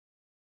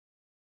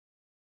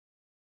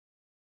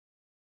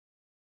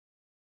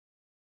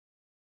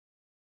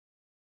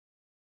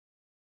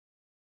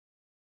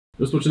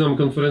Rozpoczynamy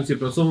konferencję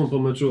prasową po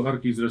meczu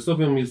Arki z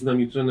Resowią. Jest z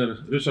nami trener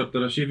Ryszard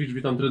Tarasiewicz.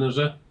 Witam,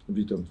 trenerze.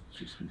 Witam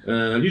wszystkich.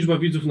 Liczba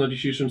widzów na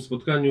dzisiejszym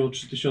spotkaniu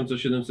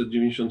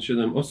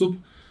 3797 osób.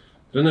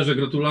 Trenerze,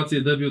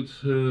 gratulacje, debiut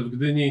w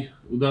Gdyni,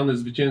 udany,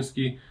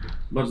 zwycięski.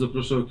 Bardzo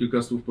proszę o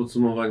kilka słów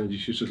podsumowania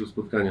dzisiejszego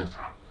spotkania.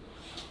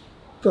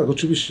 Tak,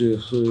 oczywiście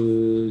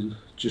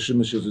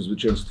cieszymy się ze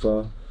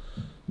zwycięstwa.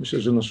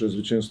 Myślę, że nasze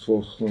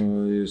zwycięstwo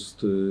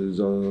jest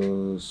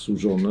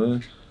zasłużone.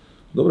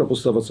 Dobra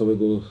postawa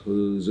całego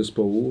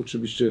zespołu.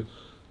 Oczywiście,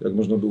 jak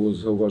można było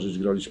zauważyć,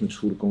 graliśmy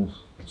czwórką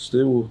z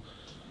tyłu.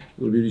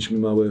 Robiliśmy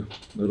małe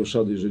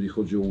roszady, jeżeli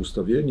chodzi o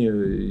ustawienie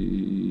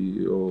i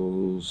o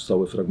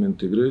stałe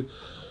fragmenty gry.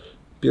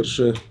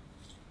 Pierwsze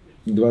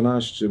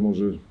 12,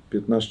 może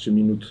 15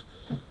 minut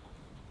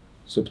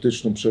z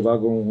optyczną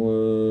przewagą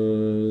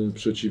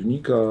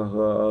przeciwnika,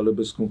 ale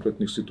bez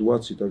konkretnych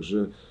sytuacji.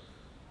 Także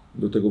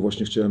do tego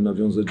właśnie chciałem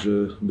nawiązać,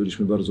 że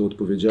byliśmy bardzo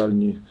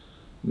odpowiedzialni.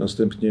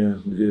 Następnie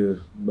dwie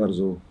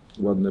bardzo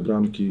ładne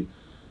bramki,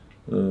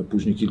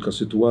 później kilka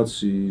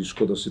sytuacji,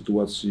 szkoda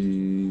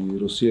sytuacji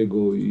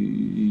Rosiego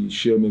i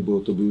Siemy, bo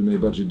to były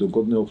najbardziej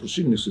dogodne, oprócz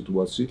innych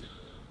sytuacji,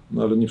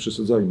 no ale nie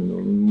przesadzajmy, no,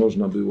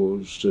 można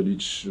było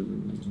szczelić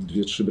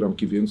 2-3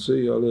 bramki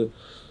więcej, ale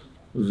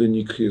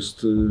wynik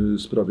jest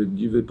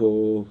sprawiedliwy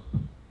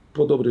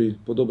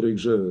po dobrej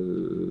grze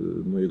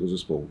mojego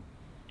zespołu.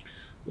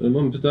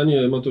 Mam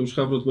pytanie, Mateusz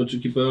Hawrot,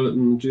 meczyki.pl.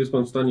 Czy jest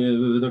Pan w stanie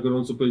na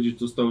gorąco powiedzieć,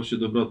 co stało się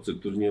Dobrodce,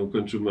 który nie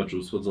ukończył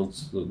meczu,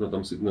 schodząc,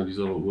 tam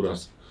sygnalizował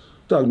uraz?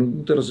 Tak, no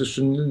teraz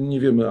jeszcze nie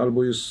wiemy,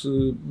 albo jest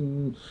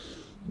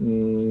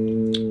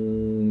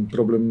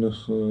problem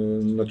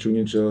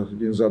naciągnięcia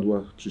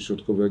więzadła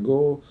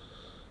przyśrodkowego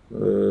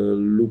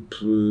lub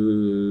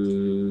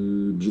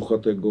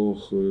brzuchatego,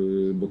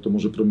 bo to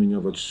może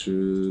promieniować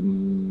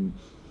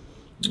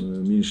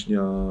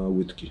mięśnia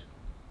łydki.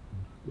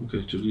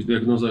 Okej, czyli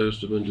diagnoza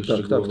jeszcze będzie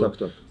szczegółowa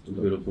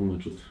dopiero po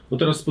meczu. No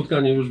teraz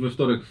spotkanie już we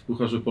wtorek w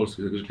Pucharze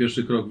Polski, także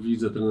pierwszy krok w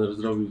lidze trener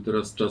zrobił,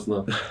 teraz czas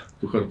na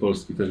Puchar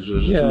Polski, także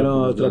nie,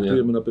 no,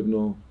 traktujemy na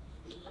pewno,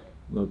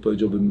 no,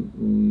 powiedziałbym,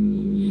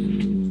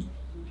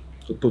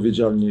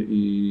 odpowiedzialnie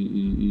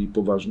i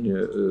poważnie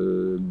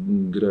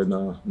grę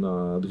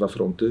na dwa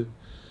fronty.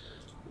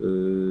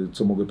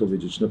 Co mogę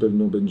powiedzieć? Na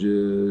pewno będzie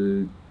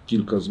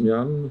kilka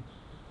zmian.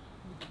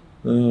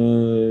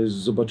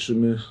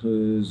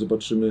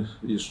 Zobaczymy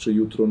jeszcze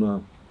jutro na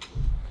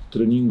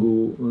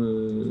treningu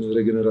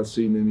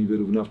regeneracyjnym i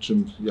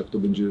wyrównawczym, jak to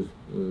będzie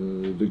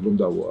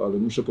wyglądało, ale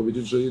muszę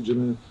powiedzieć, że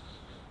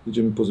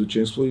jedziemy po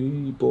zwycięstwo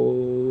i po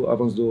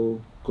awans do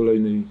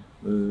kolejnej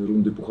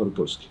rundy Pucharu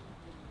Polski.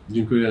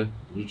 Dziękuję,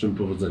 życzę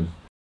powodzenia.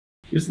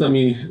 Jest z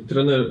nami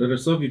trener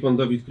Resowi, pan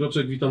Dawid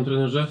Kroczek. Witam,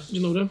 trenerze.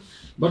 Dzień dobry.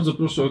 Bardzo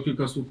proszę o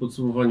kilka słów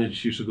podsumowania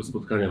dzisiejszego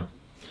spotkania.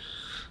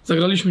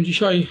 Zagraliśmy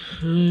dzisiaj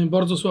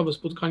bardzo słabe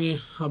spotkanie,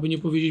 aby nie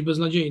powiedzieć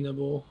beznadziejne,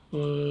 bo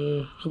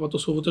chyba to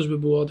słowo też by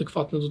było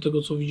adekwatne do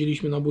tego, co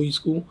widzieliśmy na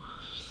boisku.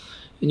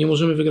 Nie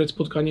możemy wygrać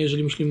spotkania,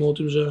 jeżeli myślimy o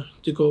tym, że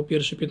tylko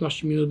pierwsze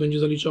 15 minut będzie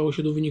zaliczało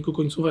się do wyniku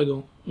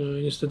końcowego.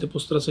 Niestety po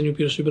straceniu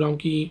pierwszej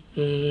bramki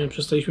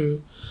przestaliśmy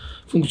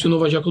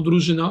funkcjonować jako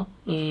drużyna.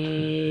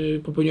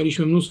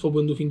 Popełnialiśmy mnóstwo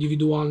błędów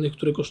indywidualnych,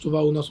 które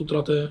kosztowały nas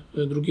utratę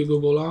drugiego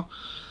gola.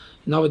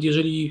 Nawet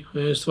jeżeli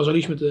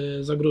stwarzaliśmy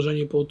te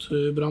zagrożenie pod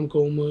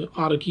bramką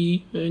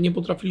Arki, nie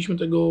potrafiliśmy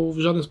tego w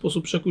żaden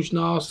sposób przekuć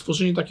na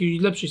stworzenie takiej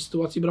lepszej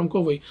sytuacji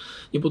bramkowej.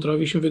 Nie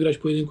potrafiliśmy wygrać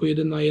pojedynku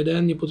 1 na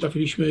 1, nie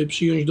potrafiliśmy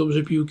przyjąć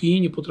dobrze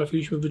piłki, nie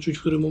potrafiliśmy wyczuć,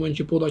 w którym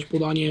momencie podać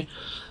podanie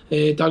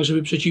tak,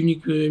 żeby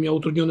przeciwnik miał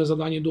utrudnione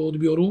zadanie do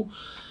odbioru.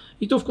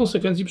 I to w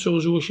konsekwencji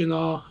przełożyło się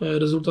na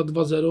rezultat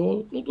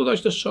 2-0. No,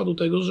 dodać też trzeba do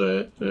tego,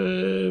 że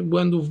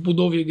błędów w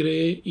budowie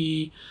gry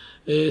i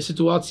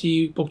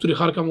sytuacji, po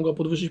których Arka mogła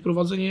podwyższyć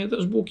prowadzenie,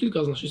 też było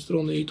kilka z naszej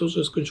strony i to,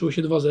 że skończyło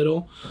się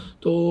 2-0,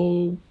 to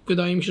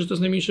wydaje mi się, że to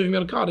jest najmniejszy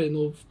wymiar kary.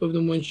 No, w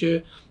pewnym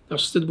momencie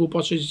aż wstyd było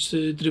patrzeć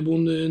z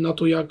trybun na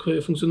to, jak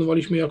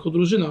funkcjonowaliśmy jako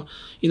drużyna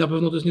i na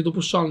pewno to jest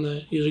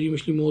niedopuszczalne, jeżeli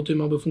myślimy o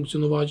tym, aby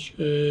funkcjonować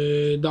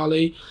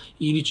dalej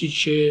i liczyć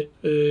się,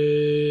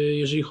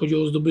 jeżeli chodzi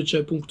o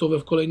zdobycze punktowe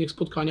w kolejnych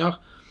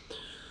spotkaniach.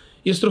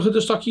 Jest trochę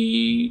też takie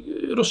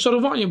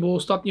rozczarowanie, bo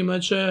ostatnie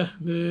mecze,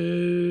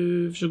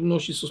 w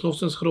szczególności z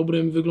Sosnowcem, z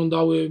Chrobrym,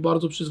 wyglądały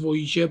bardzo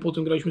przyzwoicie.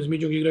 Potem graliśmy z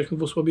Miedzią, gdzie graliśmy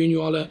w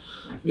osłabieniu, ale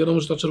wiadomo,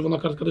 że ta czerwona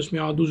kartka też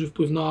miała duży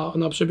wpływ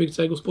na przebieg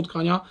całego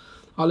spotkania.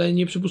 Ale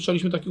nie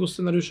przypuszczaliśmy takiego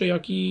scenariusza,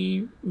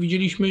 jaki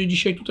widzieliśmy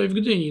dzisiaj tutaj w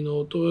Gdyni.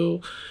 No, to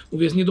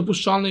mówię, jest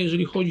niedopuszczalne,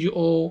 jeżeli chodzi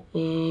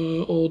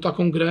o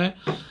taką grę.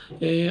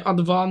 A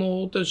dwa,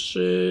 no też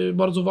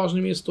bardzo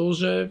ważnym jest to,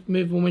 że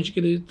my w momencie,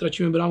 kiedy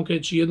tracimy bramkę,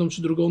 czy jedną,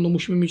 czy drugą, no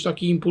musimy mieć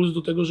taki impuls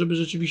do tego, żeby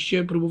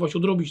rzeczywiście próbować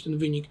odrobić ten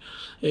wynik.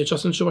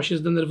 Czasem trzeba się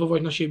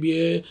zdenerwować na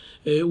siebie,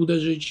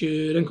 uderzyć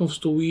ręką w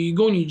stół i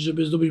gonić,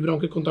 żeby zdobyć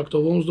bramkę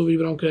kontaktową, zdobyć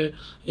bramkę,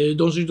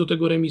 dążyć do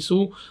tego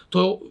remisu.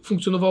 To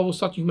funkcjonowało w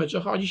ostatnich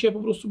meczach, a dzisiaj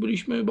po prostu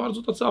byliśmy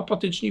bardzo tacy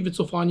apatyczni,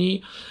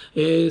 wycofani,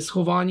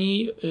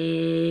 schowani.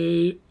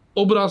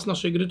 obraz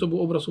naszej gry to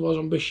był obraz,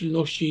 uważam,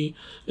 bezsilności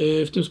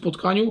w tym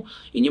spotkaniu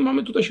i nie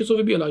mamy tutaj się co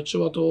wybielać.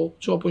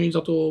 Trzeba ponieść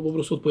za to po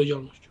prostu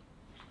odpowiedzialność.